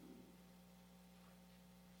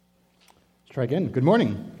Try again. Good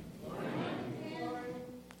morning.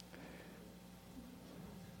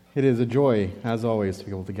 It is a joy, as always, to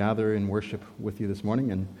be able to gather in worship with you this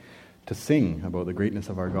morning and to sing about the greatness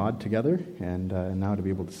of our God together, and now to be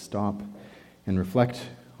able to stop and reflect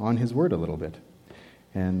on His Word a little bit.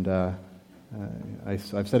 And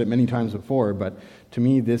I've said it many times before, but to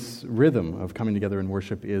me, this rhythm of coming together in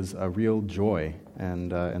worship is a real joy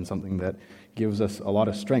and something that gives us a lot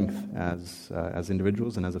of strength as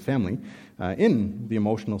individuals and as a family in the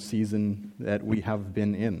emotional season that we have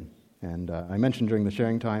been in. And I mentioned during the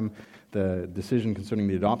sharing time the decision concerning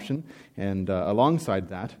the adoption, and alongside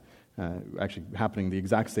that, actually happening the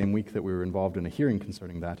exact same week that we were involved in a hearing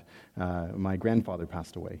concerning that, my grandfather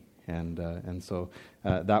passed away. And so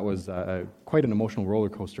that was quite an emotional roller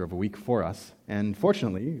coaster of a week for us. And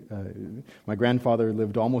fortunately, my grandfather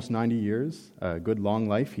lived almost 90 years, a good long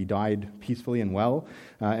life. He died peacefully and well,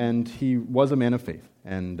 and he was a man of faith.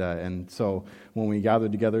 And so when we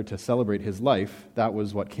gathered together to celebrate his life, that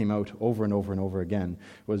was what came out over and over and over again,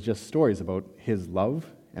 was just stories about his love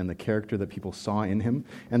and the character that people saw in him,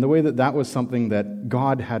 and the way that that was something that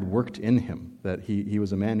God had worked in him, that he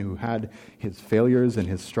was a man who had his failures and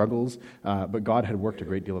his struggles, but God had worked a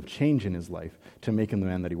great deal of change in his life to make him the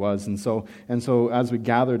man that he was. And so as we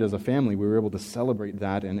gathered as a family, we were able to celebrate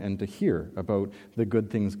that and to hear about the good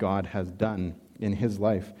things God has done in his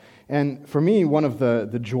life. And for me, one of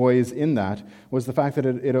the joys in that was the fact that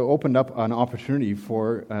it opened up an opportunity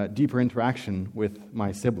for deeper interaction with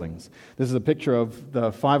my siblings. This is a picture of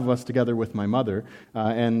the five of us together with my mother.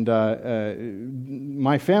 And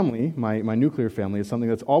my family, my nuclear family, is something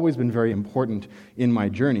that's always been very important in my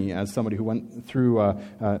journey as somebody who went through,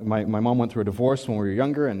 my mom went through a divorce when we were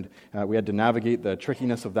younger, and we had to navigate the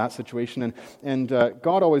trickiness of that situation. And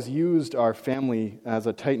God always used our family as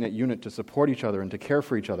a tight-knit unit to support each other and to care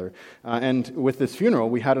for each other. And with this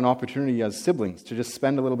funeral, we had an opportunity as siblings to just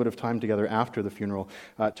spend a little bit of time together after the funeral,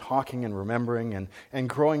 talking and remembering and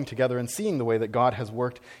growing together and seeing the way that God has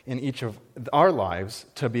worked in each of our lives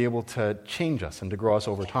to be able to change us and to grow us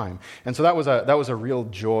over time. And so that was a real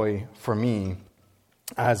joy for me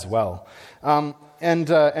as well.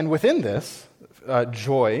 And within this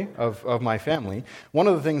joy of my family, one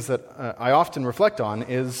of the things that I often reflect on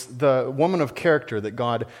is the woman of character that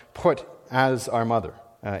God put as our mother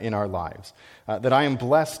in our lives. That I am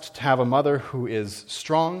blessed to have a mother who is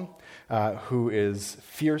strong, who is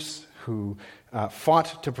fierce, who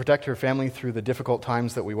fought to protect her family through the difficult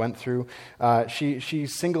times that we went through. She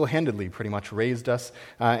single-handedly pretty much raised us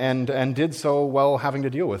and did so while having to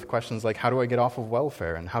deal with questions like, how do I get off of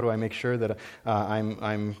welfare, and how do I make sure that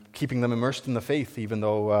I'm keeping them immersed in the faith even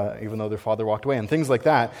though their father walked away, and things like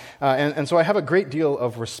that. And so I have a great deal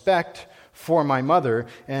of respect for my mother,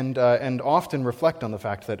 and often reflect on the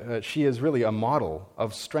fact that she is really a model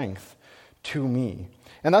of strength to me.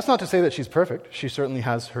 And that's not to say that she's perfect. She certainly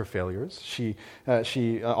has her failures. She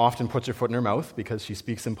often puts her foot in her mouth because she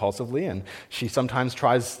speaks impulsively, and she sometimes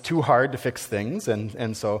tries too hard to fix things,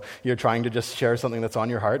 and so you're trying to just share something that's on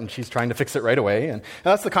your heart, and she's trying to fix it right away, and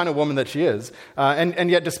that's the kind of woman that she is. And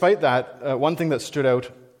yet, despite that, one thing that stood out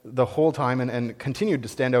the whole time and continued to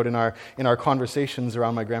stand out in our conversations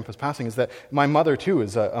around my grandpa's passing is that my mother too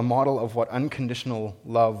is a model of what unconditional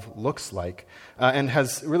love looks like, and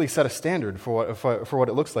has really set a standard for what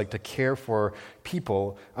it looks like to care for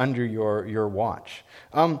people under your watch.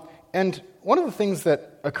 And one of the things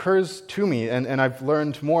that occurs to me, and I've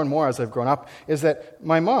learned more and more as I've grown up, is that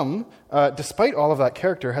my mom, despite all of that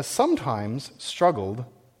character, has sometimes struggled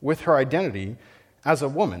with her identity as a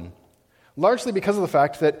woman. Largely because of the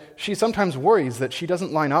fact that she sometimes worries that she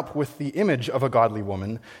doesn't line up with the image of a godly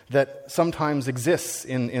woman that sometimes exists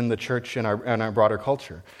in the church and our broader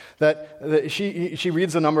culture. That she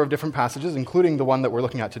reads a number of different passages, including the one that we're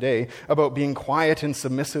looking at today, about being quiet and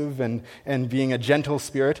submissive and being a gentle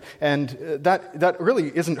spirit, and that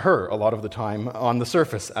really isn't her a lot of the time, on the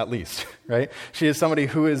surface at least, right? She is somebody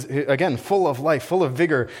who is, again, full of life, full of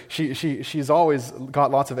vigor. She's always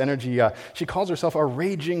got lots of energy. She calls herself a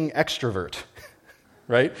raging extrovert.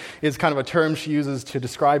 Right, is kind of a term she uses to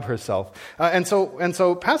describe herself, and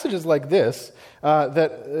so passages like this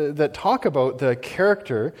that talk about the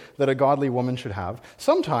character that a godly woman should have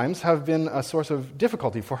sometimes have been a source of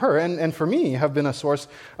difficulty for her, and for me have been a source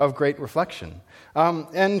of great reflection.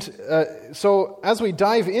 So as we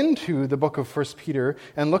dive into the book of 1 Peter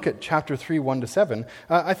and look at chapter 3, 1-7,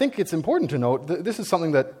 I think it's important to note that this is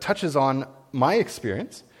something that touches on my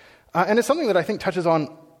experience, and it's something that I think touches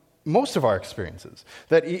on most of our experiences,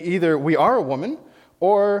 that either we are a woman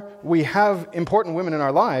or we have important women in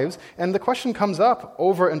our lives, and the question comes up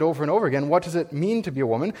over and over and over again, what does it mean to be a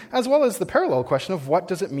woman? As well as the parallel question of what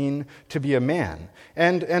does it mean to be a man?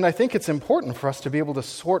 And I think it's important for us to be able to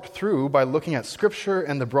sort through by looking at Scripture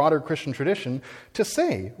and the broader Christian tradition to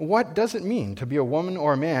say, what does it mean to be a woman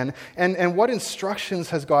or a man? And what instructions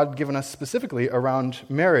has God given us specifically around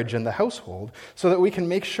marriage and the household so that we can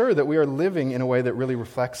make sure that we are living in a way that really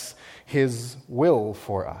reflects His will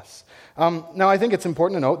for us? Now, I think it's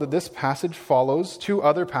important to note that this passage follows two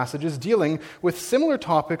other passages dealing with similar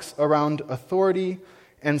topics around authority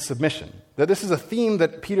and submission. That this is a theme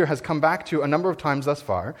that Peter has come back to a number of times thus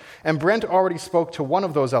far, and Brent already spoke to one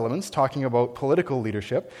of those elements, talking about political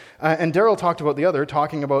leadership, and Daryl talked about the other,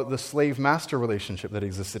 talking about the slave-master relationship that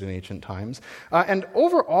existed in ancient times. And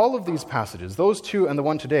over all of these passages, those two and the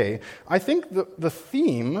one today, I think the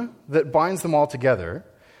theme that binds them all together,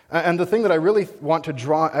 and the thing that I really want to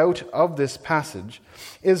draw out of this passage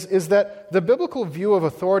is that the biblical view of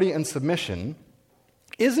authority and submission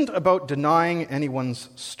isn't about denying anyone's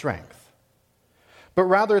strength, but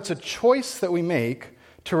rather it's a choice that we make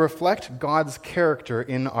to reflect God's character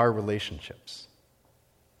in our relationships.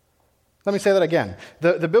 Let me say that again.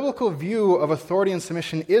 The biblical view of authority and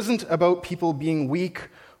submission isn't about people being weak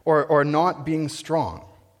or not being strong.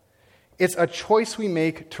 It's a choice we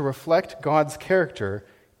make to reflect God's character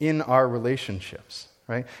in our relationships,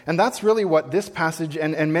 right? And that's really what this passage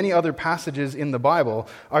and many other passages in the Bible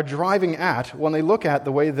are driving at when they look at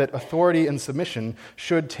the way that authority and submission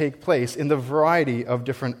should take place in the variety of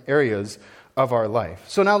different areas of our life.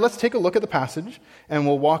 So now let's take a look at the passage, and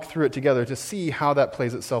we'll walk through it together to see how that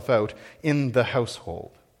plays itself out in the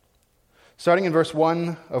household. Starting in verse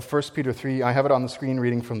 1 of 1 Peter 3, I have it on the screen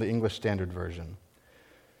reading from the English Standard Version.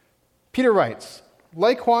 Peter writes,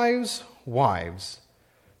 "Likewise, wives,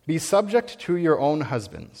 be subject to your own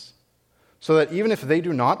husbands, so that even if they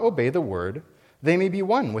do not obey the word, they may be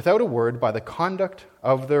won without a word by the conduct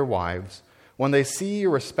of their wives when they see your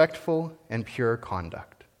respectful and pure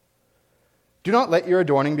conduct. Do not let your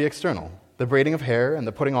adorning be external, the braiding of hair and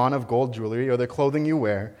the putting on of gold jewelry or the clothing you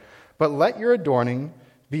wear, but let your adorning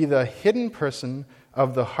be the hidden person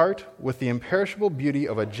of the heart with the imperishable beauty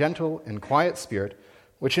of a gentle and quiet spirit,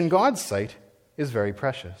 which in God's sight is very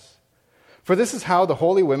precious. For this is how the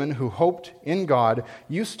holy women who hoped in God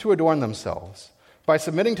used to adorn themselves, by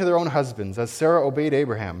submitting to their own husbands, as Sarah obeyed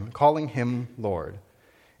Abraham, calling him Lord.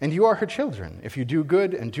 And you are her children, if you do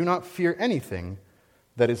good and do not fear anything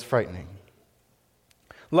that is frightening.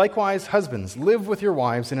 Likewise, husbands, live with your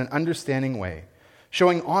wives in an understanding way,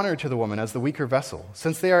 showing honor to the woman as the weaker vessel,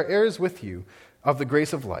 since they are heirs with you of the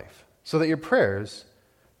grace of life, so that your prayers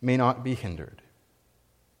may not be hindered."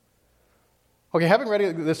 Okay, having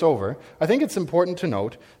read this over, I think it's important to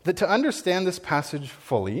note that to understand this passage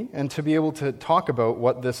fully and to be able to talk about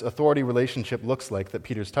what this authority relationship looks like that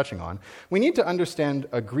Peter's touching on, we need to understand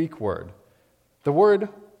a Greek word, the word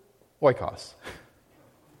oikos.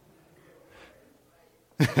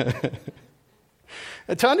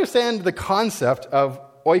 To understand the concept of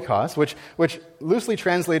oikos, which loosely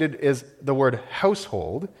translated is the word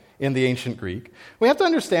household, in the ancient Greek, we have to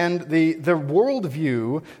understand the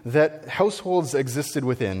worldview that households existed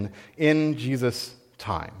within in Jesus'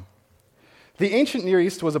 time. The ancient Near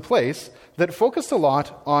East was a place that focused a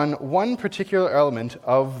lot on one particular element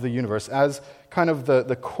of the universe as kind of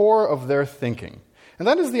the core of their thinking. And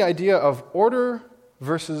that is the idea of order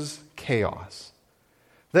versus chaos.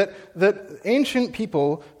 That ancient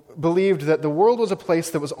people believed that the world was a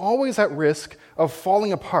place that was always at risk of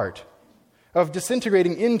falling apart, of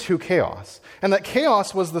disintegrating into chaos. And that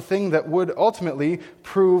chaos was the thing that would ultimately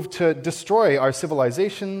prove to destroy our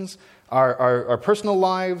civilizations, our personal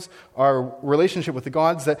lives, our relationship with the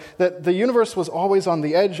gods, that the universe was always on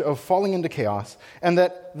the edge of falling into chaos, and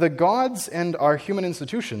that the gods and our human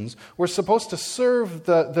institutions were supposed to serve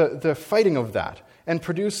the fighting of that and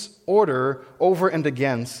produce order over and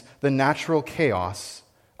against the natural chaos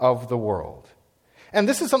of the world. And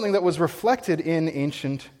this is something that was reflected in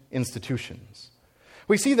ancient institutions.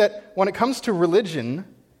 We see that when it comes to religion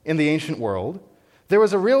in the ancient world, there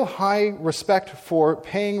was a real high respect for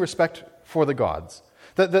paying respect for the gods.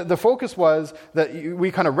 The focus was that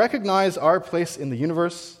we kind of recognize our place in the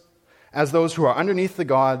universe as those who are underneath the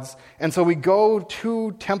gods, and so we go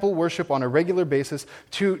to temple worship on a regular basis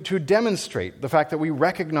to demonstrate the fact that we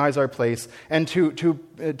recognize our place and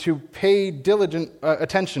to pay diligent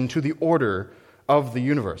attention to the order of the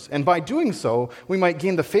universe. And by doing so, we might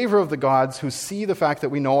gain the favor of the gods who see the fact that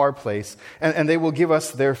we know our place, and they will give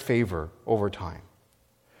us their favor over time.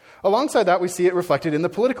 Alongside that, we see it reflected in the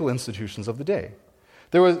political institutions of the day.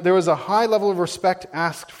 There was a high level of respect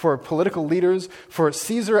asked for political leaders, for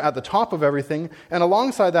Caesar at the top of everything, and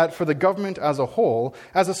alongside that for the government as a whole,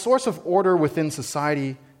 as a source of order within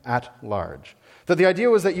society at large. That the idea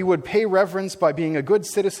was that you would pay reverence by being a good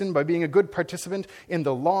citizen, by being a good participant in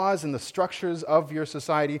the laws and the structures of your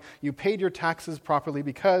society. You paid your taxes properly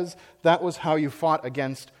because that was how you fought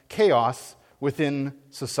against chaos within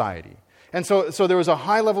society. And so there was a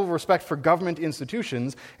high level of respect for government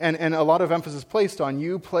institutions and a lot of emphasis placed on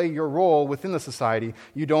you play your role within the society.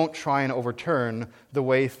 You don't try and overturn the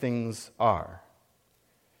way things are.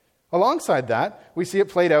 Alongside that, we see it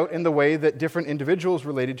played out in the way that different individuals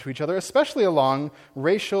related to each other, especially along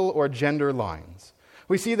racial or gender lines.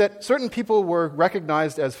 We see that certain people were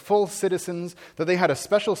recognized as full citizens, that they had a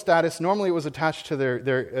special status. Normally it was attached to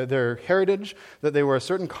their heritage, that they were a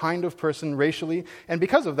certain kind of person racially, and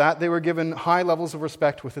because of that, they were given high levels of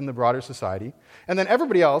respect within the broader society. And then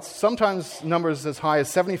everybody else, sometimes numbers as high as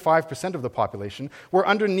 75% of the population, were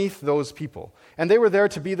underneath those people. And they were there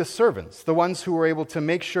to be the servants, the ones who were able to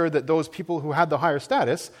make sure that those people who had the higher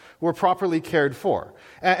status were properly cared for.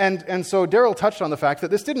 And so Daryl touched on the fact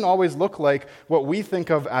that this didn't always look like what we think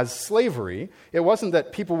of as slavery. It wasn't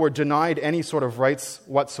that people were denied any sort of rights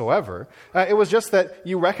whatsoever. It was just that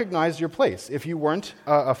you recognized your place. If you weren't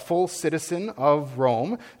a full citizen of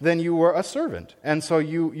Rome, then you were a servant. And so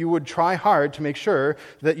you would try hard to make sure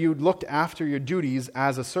that you looked after your duties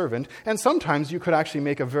as a servant. And sometimes you could actually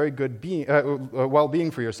make a very good well-being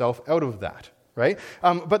for yourself out of that. Right?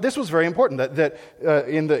 But this was very important, that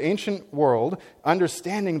in the ancient world,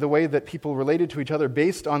 understanding the way that people related to each other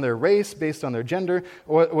based on their race, based on their gender,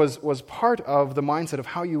 was part of the mindset of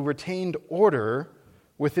how you retained order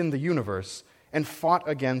within the universe and fought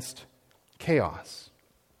against chaos.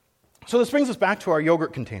 So this brings us back to our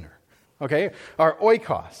yogurt container, okay? Our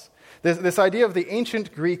oikos, this idea of the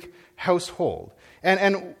ancient Greek household.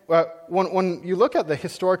 And when you look at the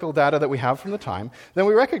historical data that we have from the time, then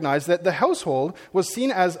we recognize that the household was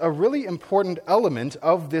seen as a really important element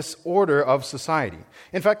of this order of society.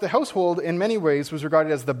 In fact, the household, in many ways, was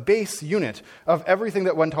regarded as the base unit of everything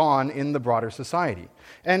that went on in the broader society.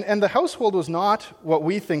 And the household was not what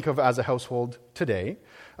we think of as a household today.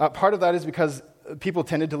 Part of that is because people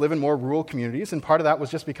tended to live in more rural communities, and part of that was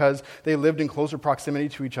just because they lived in closer proximity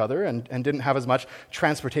to each other and didn't have as much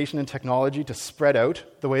transportation and technology to spread out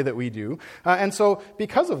the way that we do. And so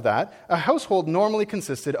because of that, a household normally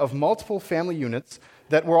consisted of multiple family units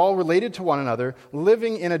that were all related to one another,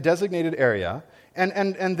 living in a designated area,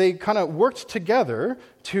 and they kind of worked together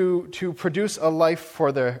to produce a life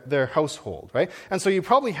for their household, right? And so you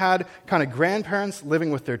probably had kind of grandparents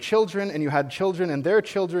living with their children, and you had children and their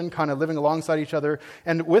children kind of living alongside each other,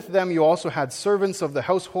 and with them you also had servants of the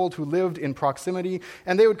household who lived in proximity,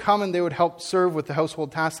 and they would come and they would help serve with the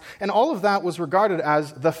household tasks, and all of that was regarded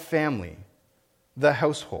as the family, the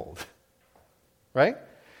household, right?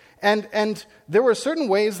 And there were certain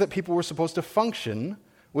ways that people were supposed to function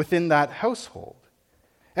within that household.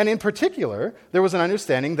 And in particular, there was an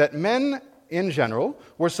understanding that men in general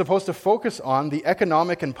were supposed to focus on the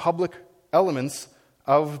economic and public elements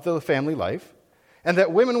of the family life, and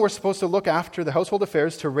that women were supposed to look after the household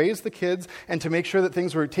affairs, to raise the kids, and to make sure that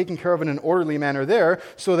things were taken care of in an orderly manner there,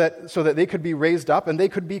 so that they could be raised up and they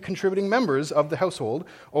could be contributing members of the household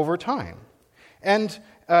over time. And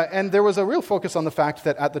there was a real focus on the fact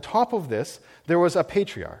that at the top of this, there was a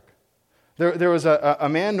patriarch. There was a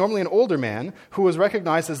man, normally an older man, who was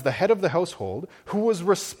recognized as the head of the household, who was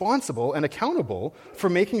responsible and accountable for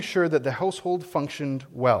making sure that the household functioned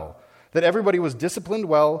well, that everybody was disciplined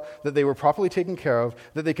well, that they were properly taken care of,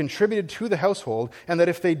 that they contributed to the household, and that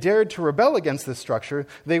if they dared to rebel against this structure,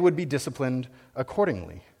 they would be disciplined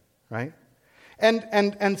accordingly, right?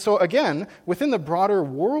 And so again, within the broader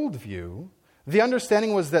worldview, the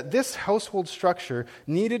understanding was that this household structure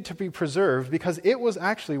needed to be preserved because it was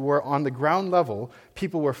actually where, on the ground level,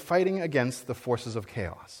 people were fighting against the forces of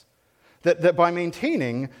chaos. That by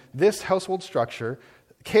maintaining this household structure,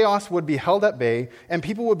 chaos would be held at bay and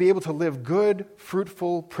people would be able to live good,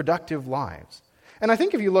 fruitful, productive lives. And I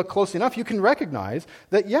think if you look closely enough, you can recognize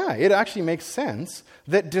that, yeah, it actually makes sense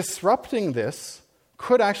that disrupting this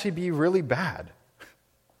could actually be really bad.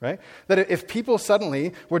 Right? That if people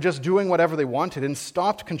suddenly were just doing whatever they wanted and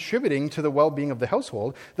stopped contributing to the well-being of the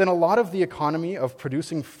household, then a lot of the economy of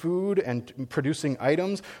producing food and producing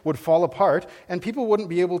items would fall apart, and people wouldn't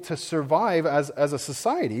be able to survive as a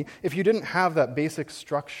society if you didn't have that basic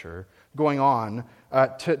structure going on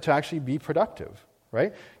to actually be productive.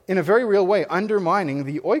 Right? In a very real way, undermining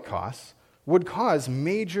the oikos would cause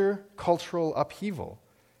major cultural upheaval.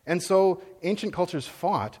 And so ancient cultures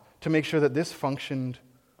fought to make sure that this functioned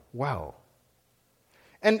well.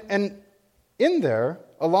 And in there,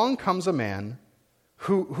 along comes a man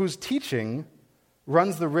whose teaching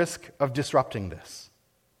runs the risk of disrupting this.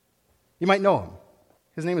 You might know him.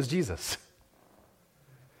 His name is Jesus.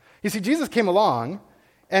 You see, Jesus came along,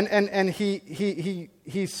 and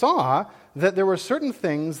he saw that there were certain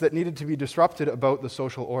things that needed to be disrupted about the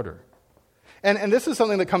social order. And this is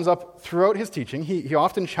something that comes up throughout his teaching. He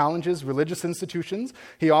often challenges religious institutions.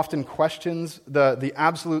 He often questions the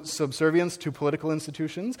absolute subservience to political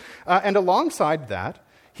institutions. And alongside that,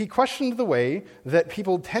 he questioned the way that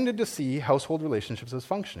people tended to see household relationships as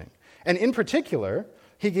functioning. And in particular,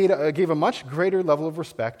 he gave a much greater level of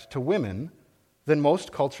respect to women than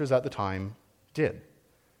most cultures at the time did.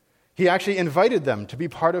 He actually invited them to be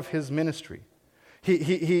part of his ministry.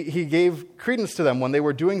 He gave credence to them when they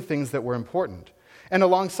were doing things that were important. And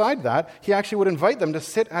alongside that, he actually would invite them to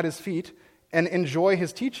sit at his feet and enjoy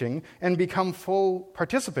his teaching and become full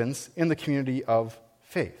participants in the community of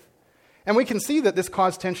faith. And we can see that this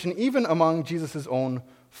caused tension even among Jesus' own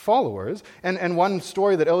followers. And one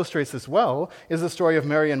story that illustrates this well is the story of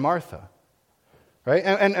Mary and Martha. Right?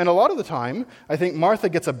 And a lot of the time, I think Martha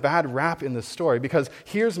gets a bad rap in this story because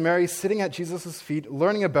here's Mary sitting at Jesus' feet,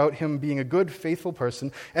 learning about him being a good, faithful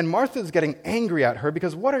person, and Martha's getting angry at her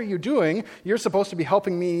because, what are you doing? You're supposed to be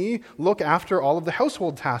helping me look after all of the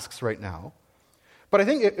household tasks right now. But I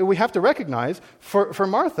think we have to recognize, for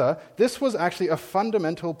Martha, this was actually a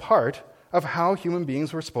fundamental part of how human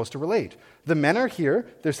beings were supposed to relate. The men are here,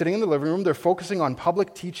 they're sitting in the living room, they're focusing on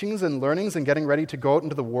public teachings and learnings and getting ready to go out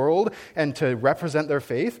into the world and to represent their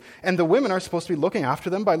faith, and the women are supposed to be looking after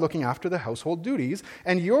them by looking after the household duties,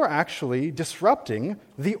 and you're actually disrupting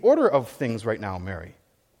the order of things right now, Mary.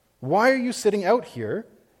 Why are you sitting out here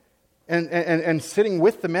and sitting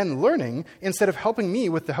with the men learning instead of helping me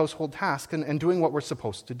with the household task and doing what we're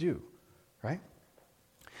supposed to do, right?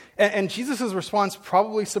 And Jesus' response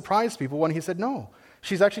probably surprised people when he said, no,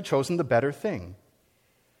 she's actually chosen the better thing.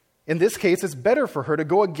 In this case, it's better for her to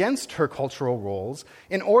go against her cultural roles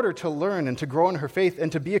in order to learn and to grow in her faith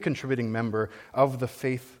and to be a contributing member of the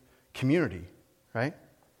faith community, right?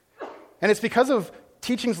 And it's because of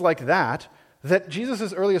teachings like that that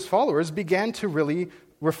Jesus' earliest followers began to really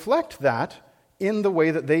reflect that in the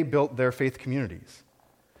way that they built their faith communities.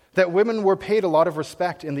 That women were paid a lot of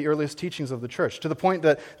respect in the earliest teachings of the church, to the point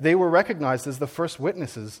that they were recognized as the first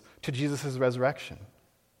witnesses to Jesus' resurrection.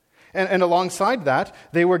 And alongside that,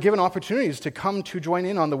 they were given opportunities to come to join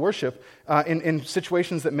in on the worship in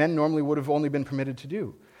situations that men normally would have only been permitted to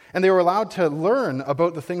do. And they were allowed to learn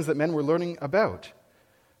about the things that men were learning about.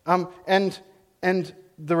 And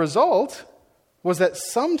the result was that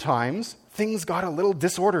sometimes things got a little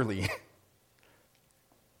disorderly.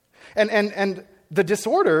 And the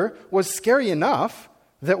disorder was scary enough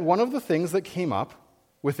that one of the things that came up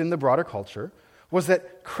within the broader culture was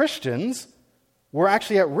that Christians were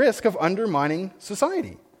actually at risk of undermining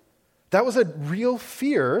society. That was a real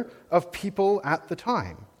fear of people at the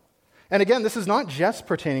time. And again, this is not just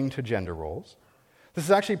pertaining to gender roles. This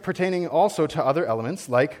is actually pertaining also to other elements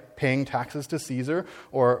like paying taxes to Caesar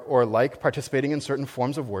or like participating in certain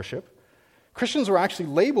forms of worship. Christians were actually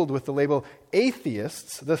labeled with the label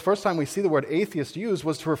atheists. The first time we see the word atheist used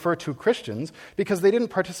was to refer to Christians because they didn't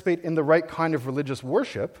participate in the right kind of religious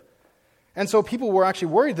worship. And so people were actually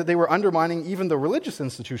worried that they were undermining even the religious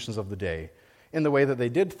institutions of the day in the way that they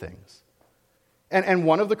did things. And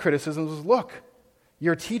one of the criticisms was, look,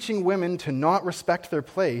 you're teaching women to not respect their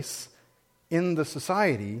place in the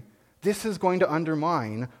society. This is going to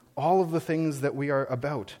undermine all of the things that we are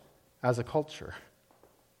about as a culture.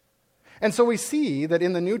 And so we see that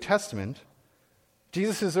in the New Testament,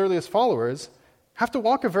 Jesus' earliest followers have to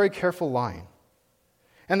walk a very careful line.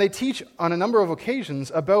 And they teach on a number of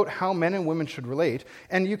occasions about how men and women should relate.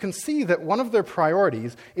 And you can see that one of their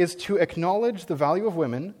priorities is to acknowledge the value of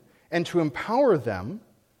women and to empower them,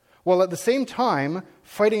 while at the same time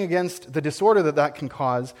fighting against the disorder that can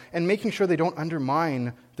cause and making sure they don't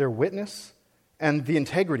undermine their witness and the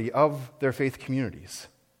integrity of their faith communities,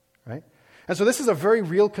 right? And so this is a very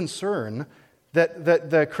real concern that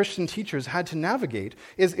the Christian teachers had to navigate,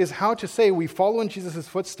 is how to say we follow in Jesus'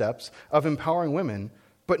 footsteps of empowering women,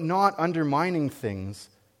 but not undermining things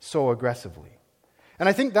so aggressively. And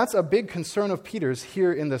I think that's a big concern of Peter's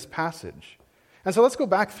here in this passage. And so let's go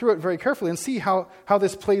back through it very carefully and see how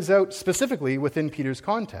this plays out specifically within Peter's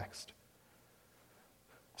context.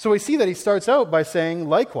 So we see that he starts out by saying,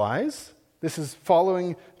 likewise, this is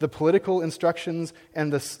following the political instructions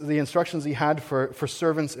and the instructions he had for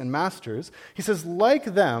servants and masters. He says, like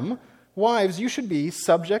them, wives, you should be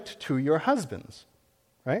subject to your husbands.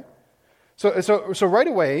 Right? So right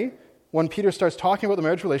away, when Peter starts talking about the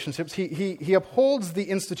marriage relationships, he upholds the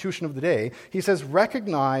institution of the day. He says,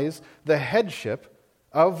 recognize the headship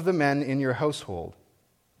of the men in your household.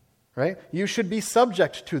 Right? You should be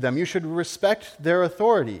subject to them. You should respect their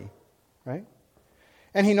authority. Right?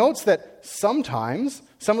 And he notes that sometimes,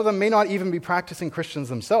 some of them may not even be practicing Christians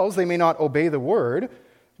themselves. They may not obey the word,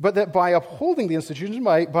 but that by upholding the institution,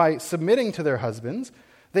 by submitting to their husbands,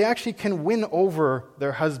 they actually can win over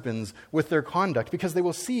their husbands with their conduct because they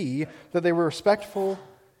will see that they were respectful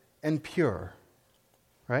and pure.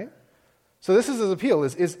 Right? So this is his appeal,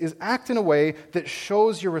 is act in a way that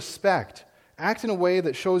shows your respect. Act in a way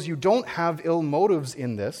that shows you don't have ill motives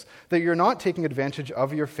in this, that you're not taking advantage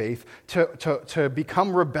of your faith to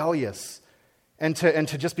become rebellious and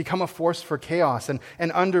to just become a force for chaos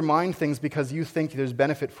and undermine things because you think there's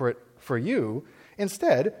benefit for it for you.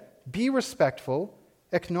 Instead, be respectful,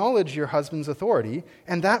 acknowledge your husband's authority,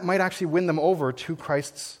 and that might actually win them over to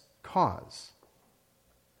Christ's cause.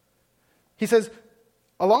 He says,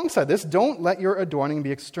 alongside this, don't let your adorning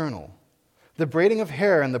be external, the braiding of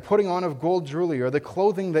hair and the putting on of gold jewelry or the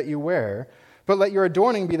clothing that you wear, but let your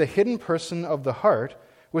adorning be the hidden person of the heart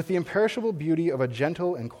with the imperishable beauty of a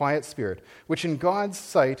gentle and quiet spirit, which in God's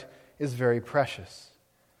sight is very precious.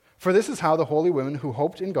 For this is how the holy women who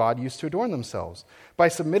hoped in God used to adorn themselves, by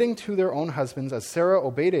submitting to their own husbands as Sarah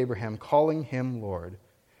obeyed Abraham, calling him Lord.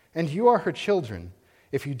 And you are her children,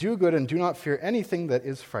 if you do good and do not fear anything that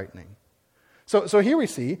is frightening. So here we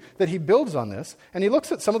see that he builds on this, and he looks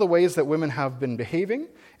at some of the ways that women have been behaving,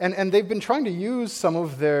 and they've been trying to use some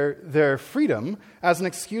of their freedom as an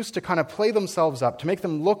excuse to kind of play themselves up, to make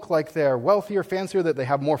them look like they're wealthier, fancier, that they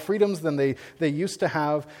have more freedoms than they used to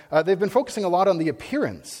have. They've been focusing a lot on the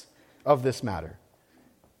appearance of this matter.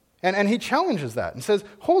 And he challenges that and says,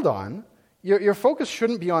 hold on, your focus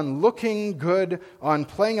shouldn't be on looking good, on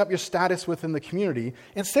playing up your status within the community.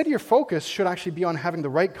 Instead, your focus should actually be on having the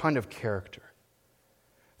right kind of character.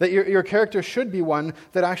 That your character should be one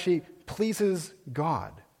that actually pleases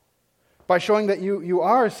God, by showing that you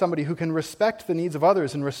are somebody who can respect the needs of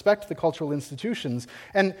others and respect the cultural institutions,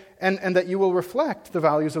 and that you will reflect the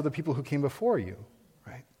values of the people who came before you.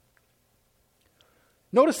 Right?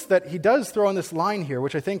 Notice that he does throw in this line here,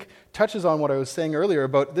 which I think touches on what I was saying earlier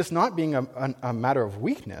about this not being a matter of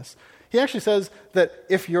weakness. He actually says that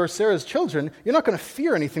if you're Sarah's children, you're not going to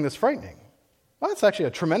fear anything that's frightening. Well, that's actually a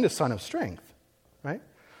tremendous sign of strength. Right?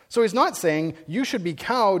 So he's not saying you should be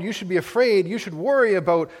cowed, you should be afraid, you should worry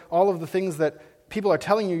about all of the things that people are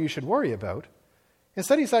telling you should worry about.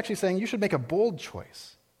 Instead, he's actually saying you should make a bold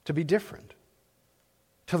choice to be different,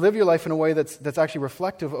 to live your life in a way that's actually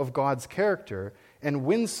reflective of God's character and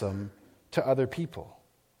winsome to other people.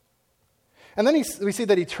 And then we see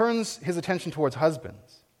that he turns his attention towards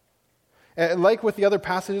husbands. Like with the other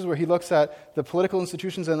passages where he looks at the political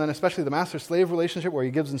institutions and then especially the master-slave relationship where he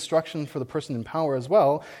gives instruction for the person in power as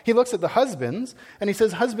well, he looks at the husbands and he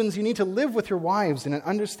says, husbands, you need to live with your wives in an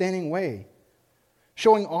understanding way,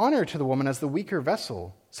 showing honor to the woman as the weaker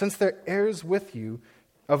vessel, since they're heirs with you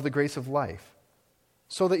of the grace of life,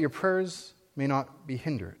 so that your prayers may not be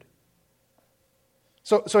hindered.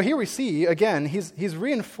 So here we see, again, he's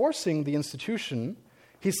reinforcing the institution.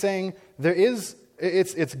 He's saying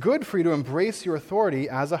it's good for you to embrace your authority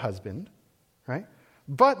as a husband, right?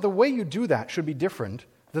 But the way you do that should be different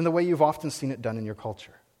than the way you've often seen it done in your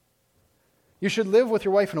culture. You should live with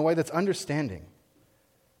your wife in a way that's understanding,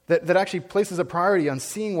 that actually places a priority on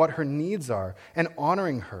seeing what her needs are and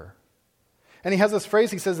honoring her. And he has this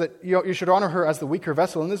phrase, he says that you should honor her as the weaker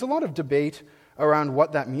vessel, and there's a lot of debate around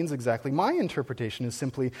what that means exactly. My interpretation is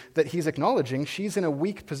simply that he's acknowledging she's in a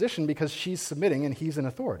weak position because she's submitting and he's in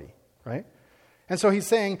authority, right? And so he's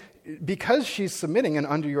saying, because she's submitting and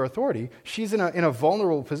under your authority, she's in a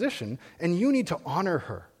vulnerable position, and you need to honor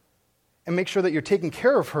her and make sure that you're taking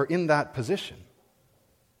care of her in that position,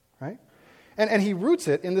 right? And he roots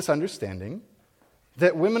it in this understanding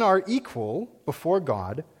that women are equal before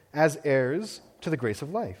God as heirs to the grace of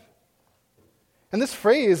life. And this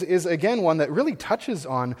phrase is, again, one that really touches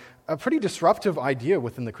on a pretty disruptive idea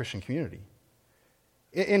within the Christian community.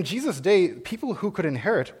 In Jesus' day, people who could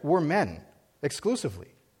inherit were men exclusively.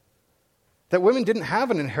 That women didn't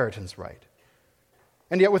have an inheritance right.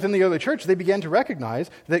 And yet within the early church, they began to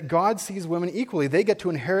recognize that God sees women equally. They get to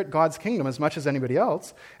inherit God's kingdom as much as anybody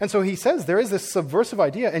else. And so he says there is this subversive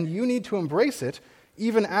idea, and you need to embrace it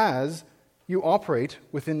even as you operate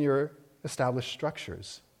within your established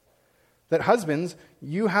structures. That husbands,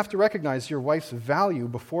 you have to recognize your wife's value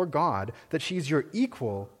before God, that she's your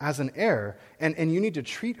equal as an heir, and you need to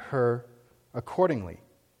treat her accordingly.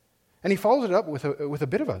 And he follows it up with a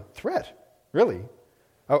bit of a threat, really,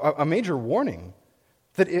 a major warning,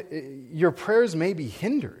 that your prayers may be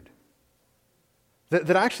hindered.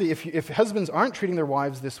 That actually, if husbands aren't treating their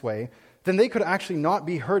wives this way, then they could actually not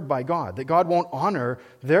be heard by God, that God won't honor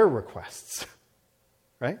their requests,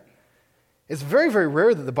 right? It's very, very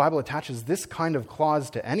rare that the Bible attaches this kind of clause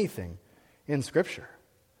to anything in Scripture,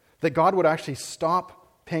 that God would actually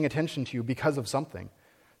stop paying attention to you because of something.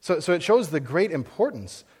 So it shows the great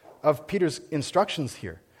importance of Peter's instructions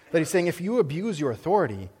here, that he's saying if you abuse your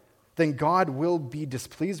authority, then God will be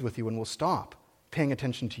displeased with you and will stop paying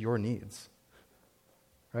attention to your needs.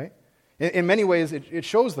 Right? In many ways, it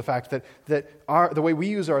shows the fact that the way we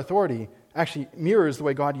use our authority actually mirrors the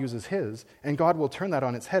way God uses his, and God will turn that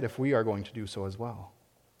on its head if we are going to do so as well.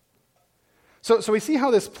 So we see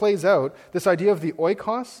how this plays out, this idea of the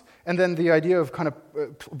oikos, and then the idea of kind of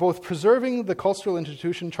both preserving the cultural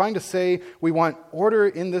institution, trying to say we want order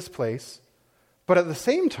in this place, but at the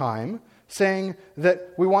same time saying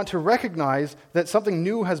that we want to recognize that something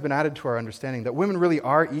new has been added to our understanding, that women really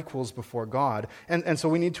are equals before God, and so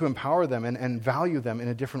we need to empower them and value them in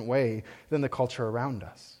a different way than the culture around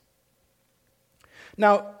us.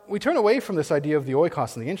 Now, we turn away from this idea of the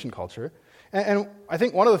oikos in the ancient culture, and I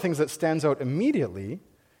think one of the things that stands out immediately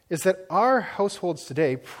is that our households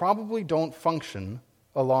today probably don't function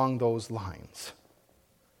along those lines.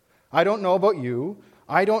 I don't know about you.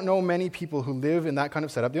 I don't know many people who live in that kind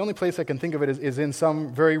of setup. The only place I can think of it is in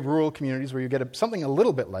some very rural communities where you get something a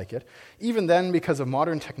little bit like it. Even then, because of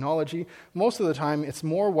modern technology, most of the time it's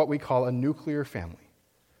more what we call a nuclear family,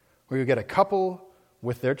 where you get a couple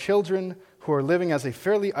with their children who are living as a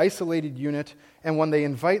fairly isolated unit, and when they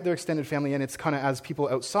invite their extended family in, it's kind of as people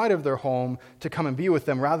outside of their home to come and be with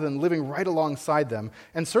them rather than living right alongside them.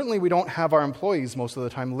 And certainly we don't have our employees most of the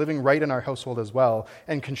time living right in our household as well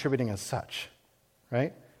and contributing as such.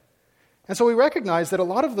 Right? And so we recognize that a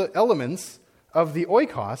lot of the elements of the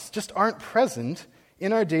oikos just aren't present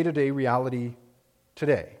in our day-to-day reality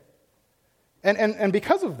today. And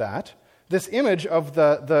because of that, this image of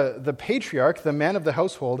the patriarch, the man of the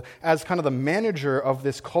household, as kind of the manager of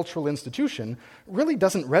this cultural institution really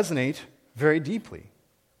doesn't resonate very deeply.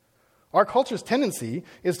 Our culture's tendency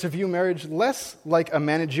is to view marriage less like a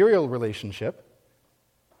managerial relationship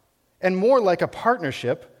and more like a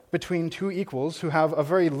partnership between two equals who have a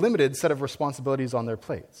very limited set of responsibilities on their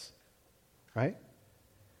plates, right?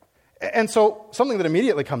 And so something that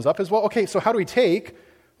immediately comes up is, well, okay, so how do we take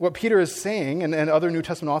what Peter is saying and other New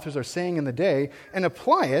Testament authors are saying in the day and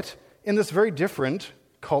apply it in this very different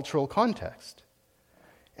cultural context?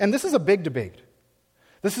 And this is a big debate.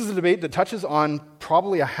 This is a debate that touches on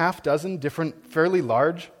probably a half dozen different fairly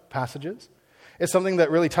large passages. It's something that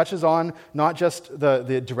really touches on not just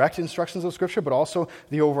the direct instructions of Scripture, but also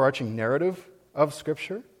the overarching narrative of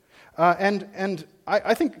Scripture. And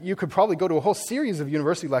I think you could probably go to a whole series of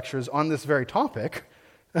university lectures on this very topic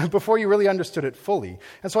before you really understood it fully.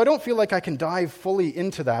 And so I don't feel like I can dive fully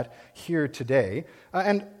into that here today.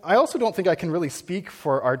 And I also don't think I can really speak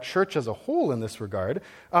for our church as a whole in this regard,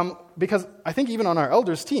 because I think even on our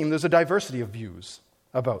elders team, there's a diversity of views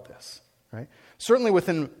about this, right? Certainly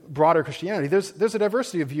within broader Christianity, there's a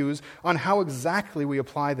diversity of views on how exactly we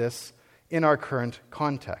apply this in our current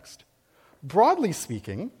context. Broadly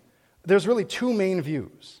speaking, there's really two main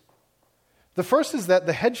views. The first is that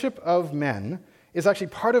the headship of men is actually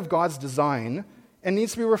part of God's design and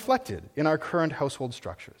needs to be reflected in our current household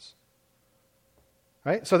structures.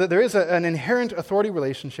 Right? So that there is an inherent authority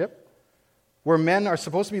relationship where men are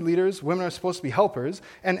supposed to be leaders, women are supposed to be helpers,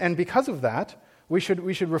 and because of that, we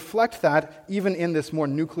should reflect that even in this more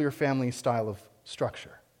nuclear family style of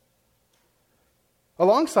structure.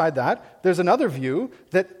 Alongside that, there's another view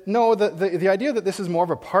that, no, the idea that this is more of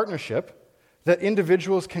a partnership, that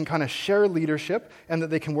individuals can kind of share leadership and that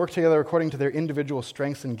they can work together according to their individual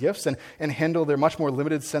strengths and gifts and handle their much more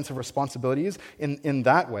limited sense of responsibilities in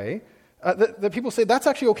that way, that people say that's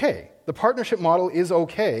actually okay. The partnership model is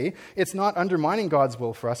okay. It's not undermining God's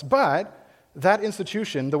will for us, but that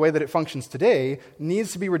institution, the way that it functions today,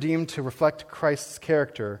 needs to be redeemed to reflect Christ's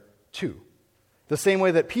character too. The same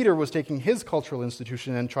way that Peter was taking his cultural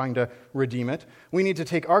institution and trying to redeem it, we need to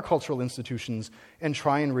take our cultural institutions and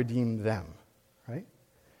try and redeem them, right?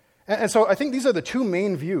 And so I think these are the two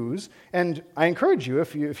main views, and I encourage you,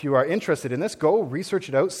 if you are interested in this, go research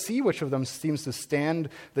it out, see which of them seems to stand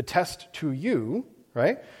the test to you,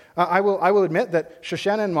 right? I will admit that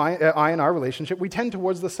Shoshana and I in our relationship, we tend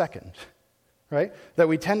towards the second. right? That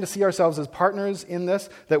we tend to see ourselves as partners in this,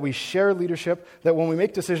 that we share leadership, that when we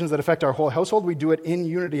make decisions that affect our whole household, we do it in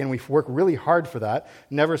unity and we work really hard for that,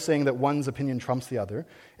 never saying that one's opinion trumps the other.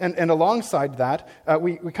 And alongside that,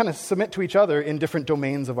 we kind of submit to each other in different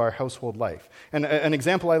domains of our household life. And an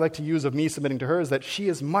example I like to use of me submitting to her is that she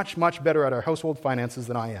is much, much better at our household finances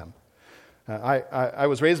than I am. I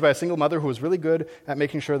was raised by a single mother who was really good at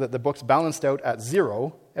making sure that the books balanced out at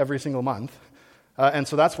 0 every single month. And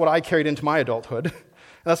so that's what I carried into my adulthood.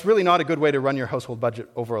 That's really not a good way to run your household budget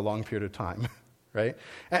over a long period of time, right?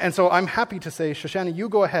 And so I'm happy to say, Shoshana, you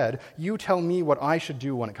go ahead. You tell me what I should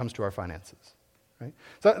do when it comes to our finances, right?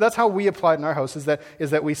 So that's how we apply it in our house, is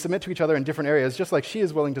that we submit to each other in different areas, just like she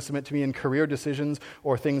is willing to submit to me in career decisions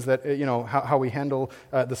or things that, how we handle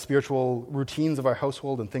the spiritual routines of our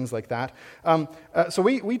household and things like that. So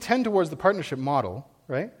we tend towards the partnership model,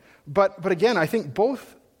 right? But again, I think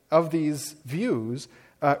both of these views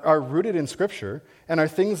are rooted in Scripture and are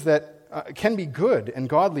things that can be good and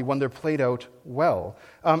godly when they're played out well.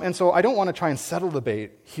 And so I don't want to try and settle the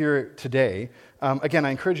debate here today. Again, I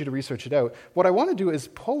encourage you to research it out. What I want to do is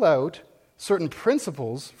pull out certain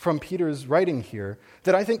principles from Peter's writing here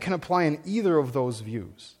that I think can apply in either of those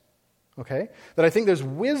views. Okay? That I think there's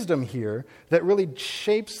wisdom here that really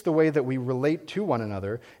shapes the way that we relate to one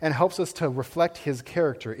another and helps us to reflect his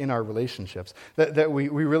character in our relationships, that we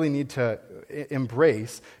really need to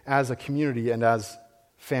embrace as a community and as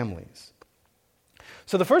families.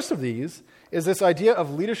 So the first of these is this idea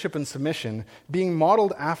of leadership and submission being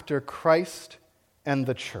modeled after Christ and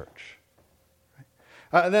the church.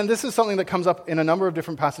 And then this is something that comes up in a number of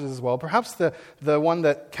different passages as well. Perhaps the one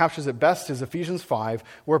that captures it best is Ephesians 5,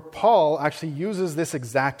 where Paul actually uses this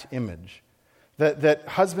exact image. That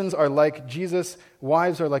husbands are like Jesus,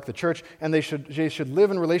 wives are like the church, and they should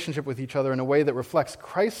live in relationship with each other in a way that reflects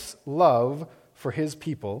Christ's love for his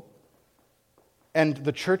people and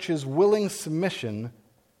the church's willing submission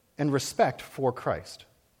and respect for Christ.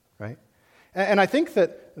 Right? And I think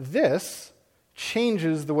that this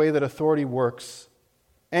changes the way that authority works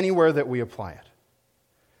anywhere that we apply it.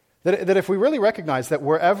 That if we really recognize that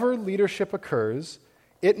wherever leadership occurs,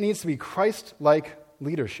 it needs to be Christ-like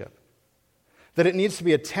leadership. That it needs to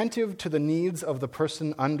be attentive to the needs of the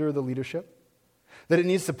person under the leadership. That it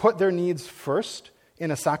needs to put their needs first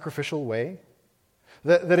in a sacrificial way.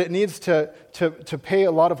 That it needs to pay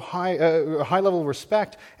a lot of high-level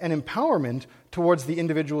respect and empowerment towards the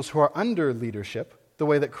individuals who are under leadership, the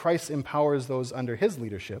way that Christ empowers those under his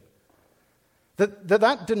leadership.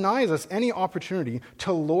 That denies us any opportunity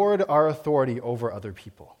to lord our authority over other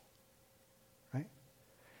people. Right?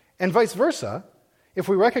 And vice versa, if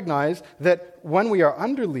we recognize that when we are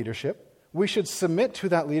under leadership, we should submit to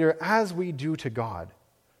that leader as we do to God,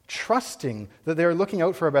 trusting that they're looking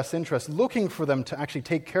out for our best interests, looking for them to actually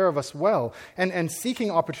take care of us well, and seeking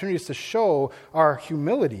opportunities to show our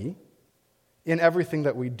humility in everything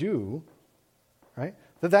that we do, right?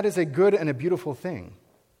 That is a good and a beautiful thing.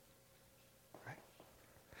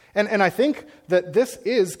 And I think that this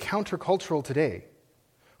is countercultural today.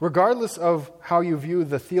 Regardless of how you view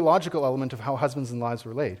the theological element of how husbands and wives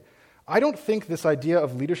relate, I don't think this idea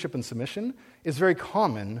of leadership and submission is very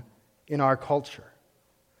common in our culture.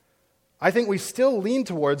 I think we still lean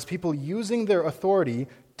towards people using their authority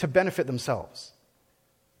to benefit themselves.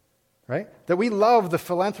 Right? That we love the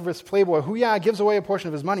philanthropist playboy who, gives away a portion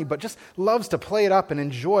of his money, but just loves to play it up and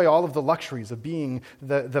enjoy all of the luxuries of being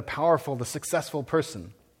the powerful, the successful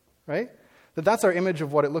person. Right? That's our image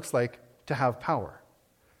of what it looks like to have power.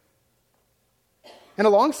 And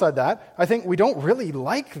alongside that, I think we don't really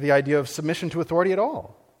like the idea of submission to authority at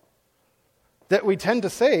all. That we tend to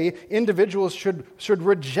say individuals should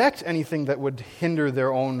reject anything that would hinder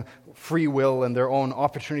their own free will and their own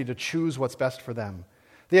opportunity to choose what's best for them.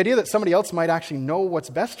 The idea that somebody else might actually know what's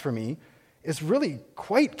best for me is really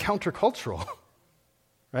quite countercultural.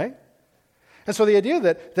 Right? And so the idea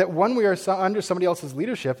that when we are under somebody else's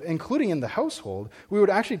leadership, including in the household, we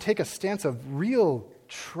would actually take a stance of real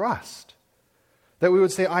trust. That we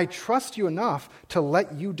would say, I trust you enough to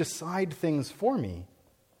let you decide things for me.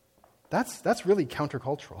 That's really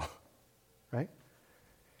countercultural, right?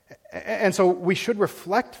 And so we should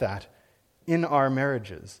reflect that in our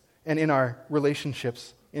marriages and in our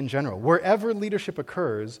relationships in general. Wherever leadership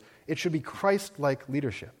occurs, it should be Christ-like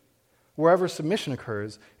leadership. Wherever submission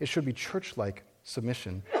occurs, it should be church-like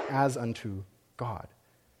submission as unto God.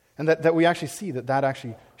 And that we actually see that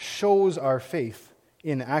actually shows our faith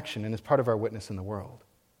in action and is part of our witness in the world.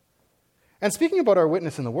 And speaking about our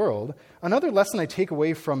witness in the world, another lesson I take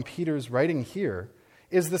away from Peter's writing here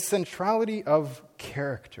is the centrality of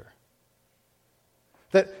character.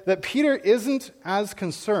 That Peter isn't as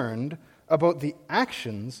concerned about the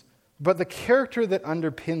actions, but the character that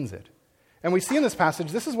underpins it. And we see in this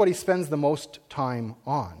passage, this is what he spends the most time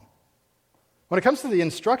on. When it comes to the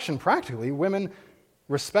instruction practically, women,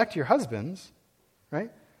 respect your husbands, right?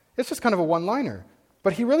 It's just kind of a one-liner.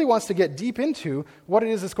 But he really wants to get deep into what it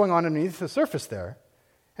is that's going on underneath the surface there.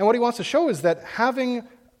 And what he wants to show is that having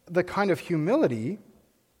the kind of humility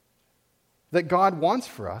that God wants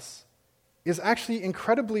for us is actually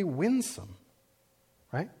incredibly winsome,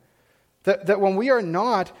 right? That when we are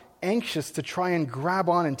not anxious to try and grab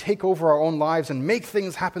on and take over our own lives and make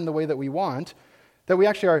things happen the way that we want, that we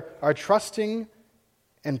actually are trusting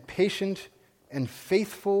and patient and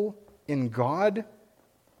faithful in God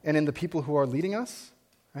and in the people who are leading us,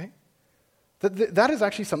 right? That is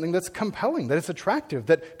actually something that's compelling, that it's attractive,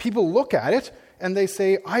 that people look at it and they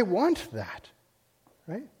say, I want that,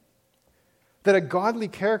 right? That a godly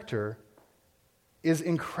character is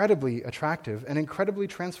incredibly attractive and incredibly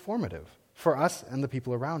transformative for us and the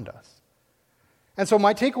people around us. And so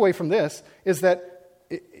my takeaway from this is that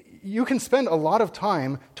you can spend a lot of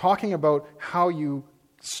time talking about how you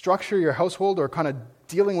structure your household or kind of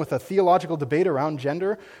dealing with a theological debate around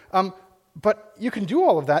gender, but you can do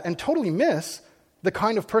all of that and totally miss the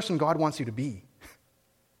kind of person God wants you to be.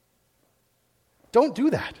 Don't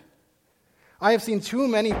do that. I have seen too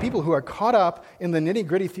many people who are caught up in the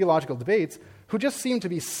nitty-gritty theological debates who just seem to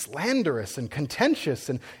be slanderous and contentious,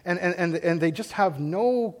 and they just have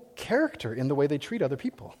no character in the way they treat other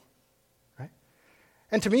people. Right?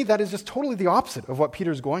 And to me, that is just totally the opposite of what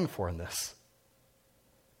Peter's going for in this.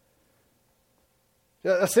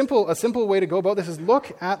 A simple way to go about this is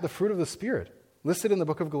look at the fruit of the Spirit listed in the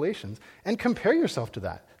book of Galatians and compare yourself to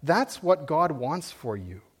that. That's what God wants for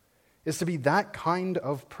you, is to be that kind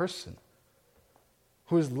of person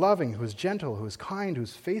who is loving, who is gentle, who is kind,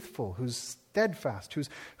 who's faithful, who's steadfast,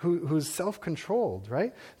 who's self-controlled,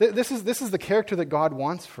 right? This is the character that God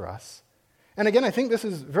wants for us. And again, I think this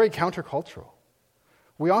is very countercultural.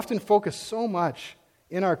 We often focus so much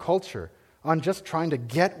in our culture on just trying to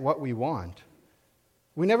get what we want.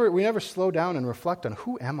 We never slow down and reflect on,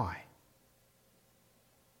 who am I?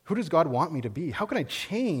 Who does God want me to be? How can I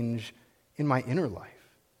change in my inner life?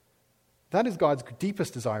 That is God's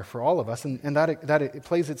deepest desire for all of us, and that it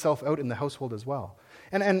plays itself out in the household as well.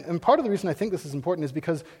 And part of the reason I think this is important is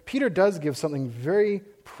because Peter does give something very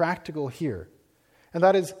practical here. And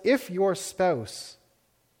that is, if your spouse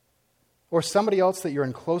or somebody else that you're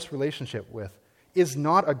in close relationship with is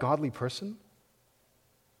not a godly person,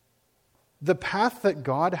 the path that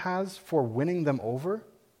God has for winning them over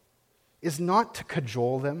is not to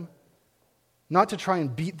cajole them, not to try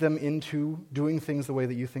and beat them into doing things the way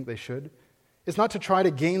that you think they should. It's not to try to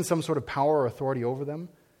gain some sort of power or authority over them.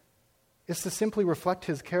 It's to simply reflect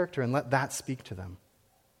his character and let that speak to them.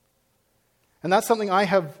 And that's something I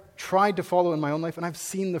have tried to follow in my own life, and I've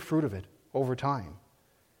seen the fruit of it over time.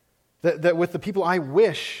 That with the people I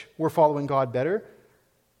wish were following God better,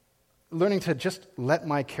 learning to just let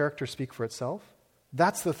my character speak for itself,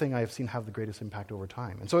 that's the thing I have seen have the greatest impact over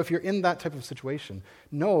time. And so if you're in that type of situation,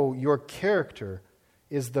 know your character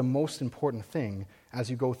is the most important thing as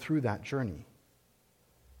you go through that journey.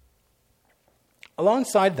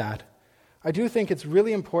 Alongside that, I do think it's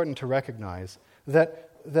really important to recognize that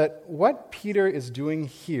what Peter is doing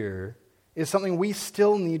here is something we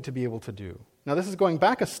still need to be able to do. Now, this is going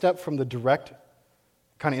back a step from the direct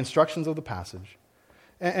kind of instructions of the passage,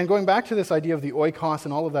 and going back to this idea of the oikos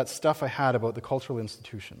and all of that stuff I had about the cultural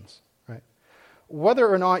institutions, right? Whether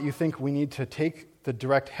or not you think we need to take the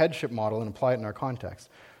direct headship model and apply it in our context,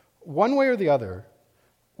 one way or the other,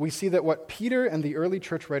 we see that what Peter and the early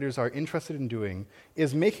church writers are interested in doing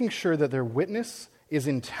is making sure that their witness is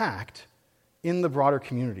intact in the broader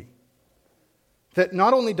community. That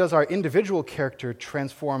not only does our individual character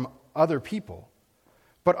transform other people,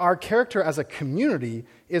 but our character as a community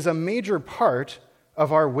is a major part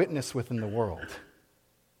of our witness within the world.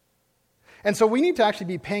 And so we need to actually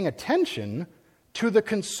be paying attention to the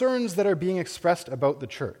concerns that are being expressed about the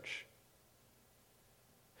church.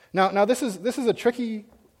 Now this is a tricky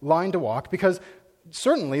line to walk, because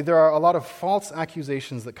certainly there are a lot of false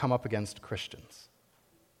accusations that come up against Christians.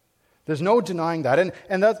 There's no denying that.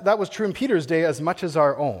 And that was true in Peter's day as much as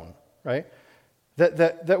our own, right?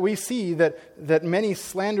 That we see that many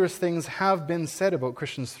slanderous things have been said about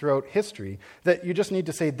Christians throughout history, that you just need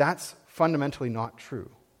to say that's fundamentally not true.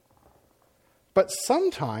 But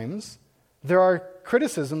sometimes there are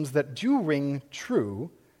criticisms that do ring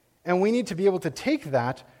true, and we need to be able to take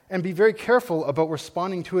that and be very careful about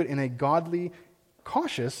responding to it in a godly,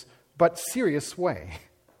 cautious, but serious way.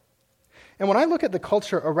 And when I look at the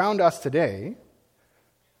culture around us today,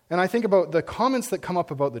 and I think about the comments that come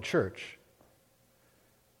up about the church,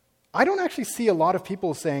 I don't actually see a lot of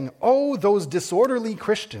people saying, "Oh, those disorderly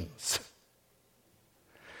Christians.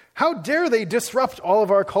 How dare they disrupt all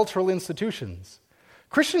of our cultural institutions?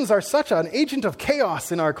 Christians are such an agent of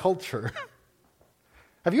chaos in our culture."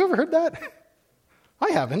 Have you ever heard that?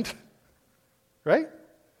 I haven't. Right?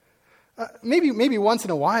 Maybe once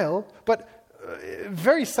in a while, but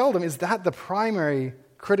very seldom is that the primary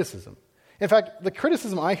criticism. In fact, the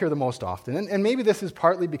criticism I hear the most often, and maybe this is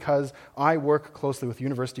partly because I work closely with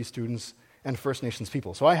university students and First Nations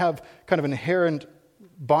people, so I have kind of an inherent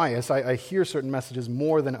bias. I hear certain messages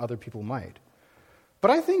more than other people might. But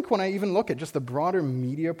I think when I even look at just the broader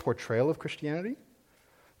media portrayal of Christianity,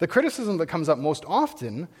 the criticism that comes up most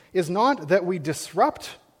often is not that we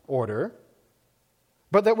disrupt order,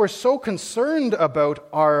 but that we're so concerned about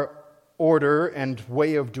our order and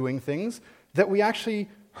way of doing things that we actually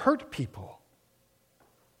hurt people.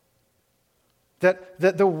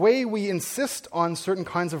 That the way we insist on certain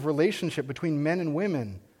kinds of relationship between men and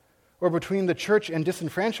women, or between the church and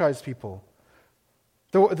disenfranchised people,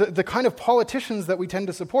 the kind of politicians that we tend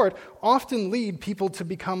to support often lead people to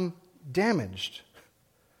become damaged.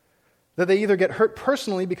 That they either get hurt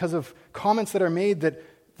personally because of comments that are made that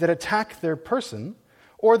attack their person,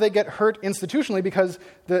 or they get hurt institutionally because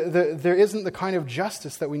there isn't the kind of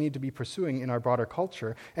justice that we need to be pursuing in our broader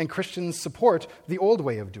culture, and Christians support the old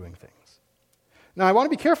way of doing things. Now, I want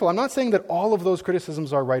to be careful. I'm not saying that all of those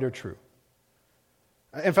criticisms are right or true.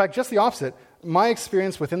 In fact, just the opposite. My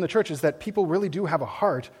experience within the church is that people really do have a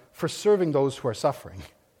heart for serving those who are suffering.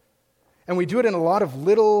 And we do it in a lot of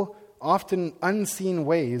little, often unseen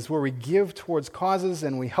ways where we give towards causes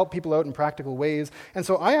and we help people out in practical ways. And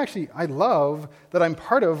so I love that I'm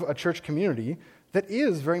part of a church community that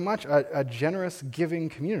is very much a generous, giving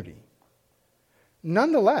community.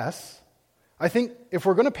 Nonetheless, I think if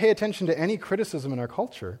we're going to pay attention to any criticism in our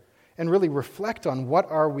culture and really reflect on what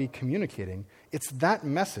are we communicating, it's that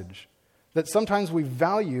message that sometimes we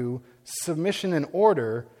value submission and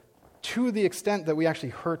order to the extent that we actually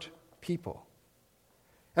hurt people.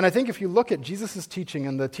 And I think if you look at Jesus' teaching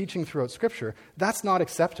and the teaching throughout Scripture, that's not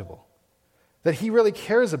acceptable. That he really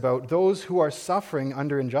cares about those who are suffering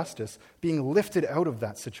under injustice being lifted out of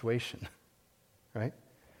that situation. Right?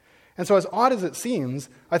 And so as odd as it seems,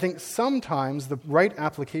 I think sometimes the right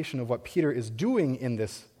application of what Peter is doing in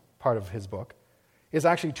this part of his book is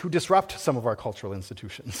actually to disrupt some of our cultural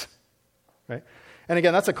institutions. Right? And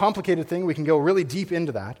again, that's a complicated thing. We can go really deep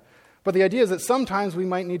into that. But the idea is that sometimes we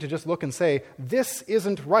might need to just look and say, this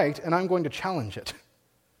isn't right, and I'm going to challenge it.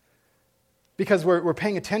 Because we're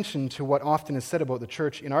paying attention to what often is said about the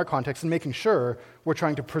church in our context and making sure we're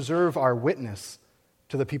trying to preserve our witness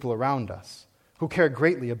to the people around us who care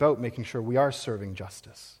greatly about making sure we are serving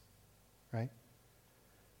justice. Right?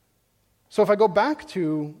 So if I go back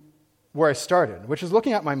to where I started, which is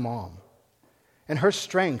looking at my mom and her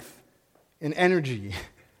strength and energy,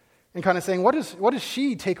 and kind of saying, what does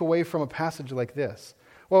she take away from a passage like this?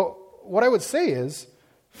 Well, what I would say is,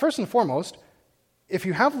 first and foremost, if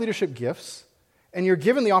you have leadership gifts and you're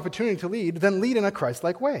given the opportunity to lead, then lead in a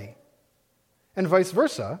Christ-like way. And vice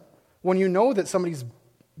versa, when you know that somebody's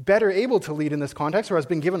better able to lead in this context or has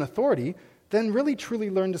been given authority, then really truly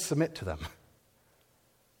learn to submit to them.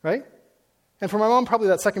 Right? And for my mom, probably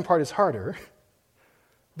that second part is harder.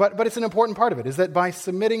 But it's an important part of it, is that by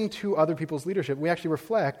submitting to other people's leadership, we actually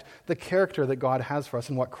reflect the character that God has for us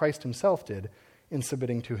and what Christ himself did in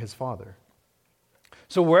submitting to his Father.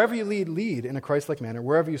 So wherever you lead in a Christ-like manner.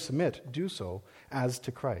 Wherever you submit, do so as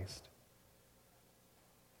to Christ.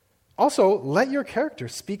 Also, let your character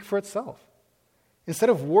speak for itself. Instead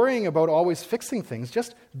of worrying about always fixing things,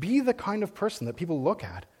 just be the kind of person that people look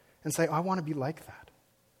at and say, I want to be like that.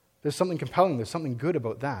 There's something compelling, there's something good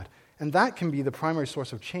about that. And that can be the primary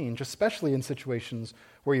source of change, especially in situations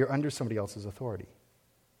where you're under somebody else's authority.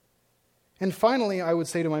 And finally, I would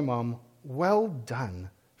say to my mom, well done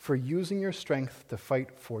for using your strength to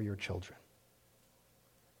fight for your children.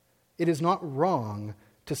 It is not wrong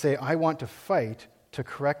to say, I want to fight to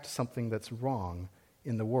correct something that's wrong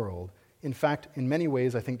in the world. In fact, in many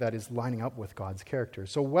ways, I think that is lining up with God's character.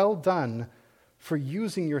 So well done for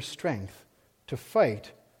using your strength to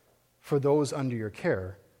fight for those under your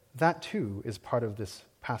care. That, too, is part of this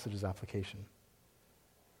passage's application.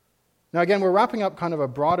 Now, again, we're wrapping up kind of a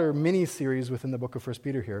broader mini-series within the book of 1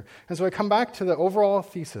 Peter here. And so I come back to the overall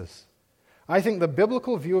thesis. I think the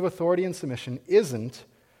biblical view of authority and submission isn't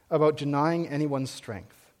about denying anyone's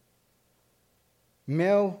strength.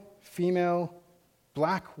 Male, female,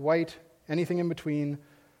 black, white, anything in between.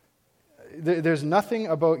 There's nothing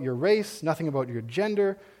about your race, nothing about your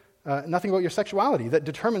gender, nothing about your sexuality that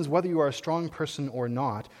determines whether you are a strong person or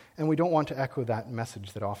not, and we don't want to echo that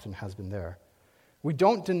message that often has been there. We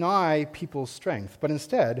don't deny people's strength, but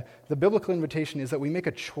instead, the biblical invitation is that we make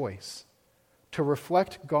a choice to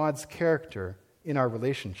reflect God's character in our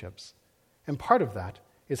relationships, and part of that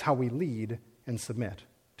is how we lead and submit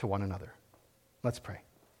to one another. Let's pray.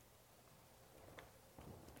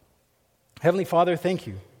 Heavenly Father, thank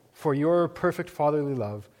you for your perfect fatherly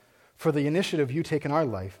love, for the initiative you take in our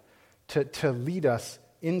life to lead us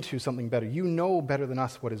into something better. You know better than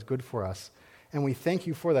us what is good for us, and we thank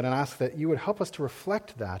you for that and ask that you would help us to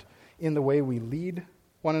reflect that in the way we lead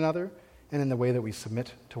one another and in the way that we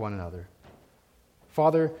submit to one another.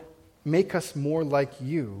 Father, make us more like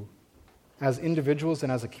you as individuals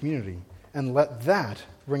and as a community, and let that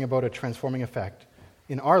bring about a transforming effect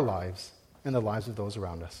in our lives and the lives of those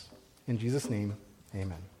around us. In Jesus' name,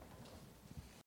 amen.